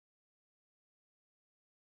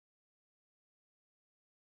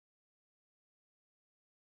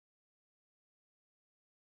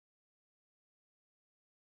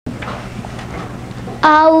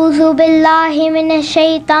A'udhu billahi minash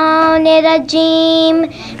shaitanir rajeem.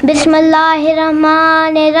 Bismillahir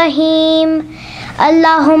rahmanir rahim.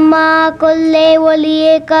 Allahumma kulli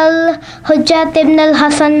waliyikal Hujjat ibn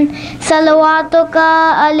al-Hasan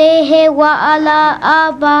salawatuka alayhi wa ala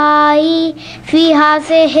abai fi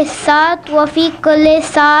hazihi saat wa fi kulli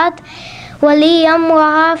saat waliyam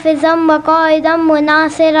wa hafizam wa qaidam wa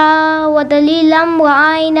nasira wa dalilam wa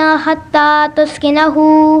aina hatta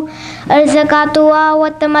tuskinahu arzakatuwa wa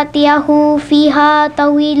tamatiyahu fiha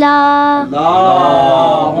tawila.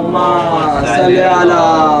 Allahumma salli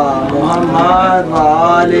ala Muhammad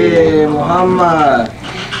wa ali Muhammad.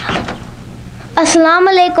 Assalamu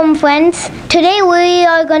alaikum friends. Today we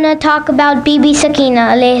are going to talk about Bibi Sakina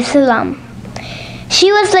alayhi salam.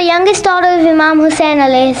 She was the youngest daughter of Imam Hussain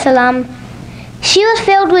alayhi salam. She was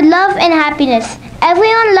filled with love and happiness.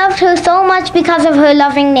 Everyone loved her so much because of her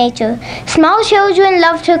loving nature. Small children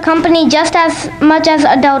loved her company just as much as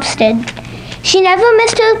adults did. She never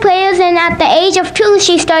missed her prayers, and at the age of 2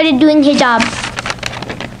 she started doing hijab.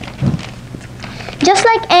 Just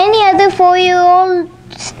like any other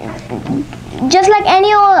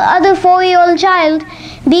 4-year-old child,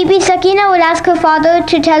 Bibi Sakina would ask her father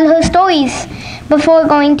to tell her stories before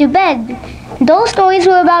going to bed. Those stories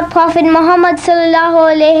were about Prophet Muhammad sallallahu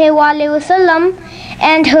alaihi wasallam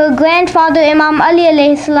and her grandfather Imam Ali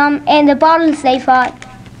alayhi salam and the battles they fought.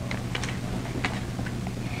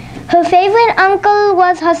 Her favorite uncle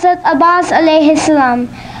was Hazrat Abbas alayhi salam.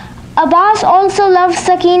 Abbas also loved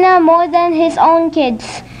Sakina more than his own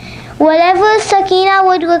kids. Whatever Sakina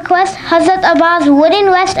would request, Hazrat Abbas wouldn't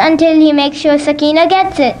rest until he makes sure Sakina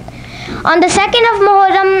gets it. On the 2nd of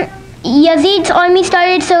Muharram, Yazid's army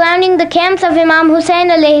started surrounding the camps of Imam Hussain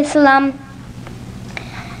alayhi salam.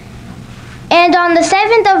 And on the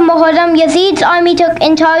 7th of Muharram, Yazid's army took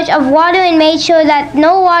in charge of water and made sure that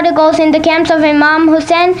no water goes in the camps of Imam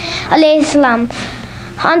Hussain alayhi salam.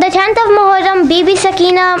 On the 10th of Muharram, Bibi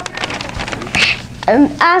Sakina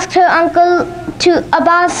asked her uncle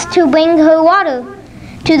Abbas to bring her water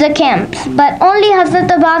to the camps, but only Hazrat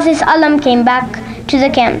Abbas's alam came back to the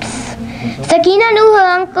camps. Sakina knew her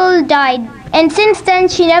uncle died, and since then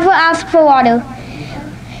she never asked for water.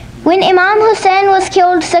 When Imam Hussain was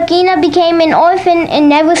killed, Sakina became an orphan and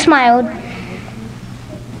never smiled.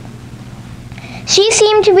 She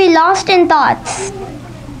seemed to be lost in thoughts.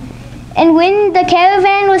 And when the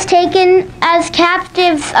caravan was taken as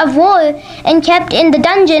captives of war and kept in the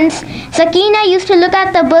dungeons, Sakina used to look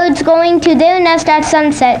at the birds going to their nest at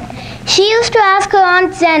sunset. She used to ask her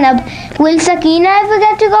aunt Zainab, will Sakina ever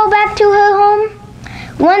get to go back to her home?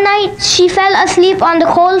 One night she fell asleep on the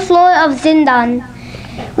cold floor of Zindan.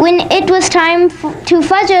 When it was time to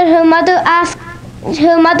Fajr, her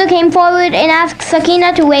mother came forward and asked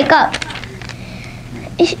Sakina to wake up.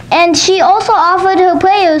 And she also offered her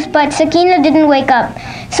prayers, but Sakina didn't wake up.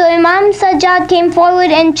 So Imam Sajjad came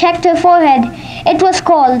forward and checked her forehead. It was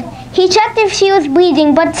cold. He checked if she was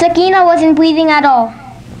breathing, but Sakina wasn't breathing at all.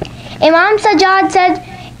 Imam Sajjad said,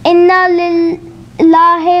 Inna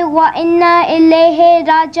lillahi wa inna ilayhi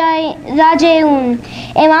raji'un.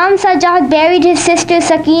 Imam Sajjad buried his sister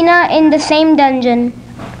Sakina in the same dungeon.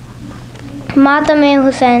 Matame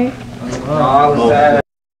Hussain.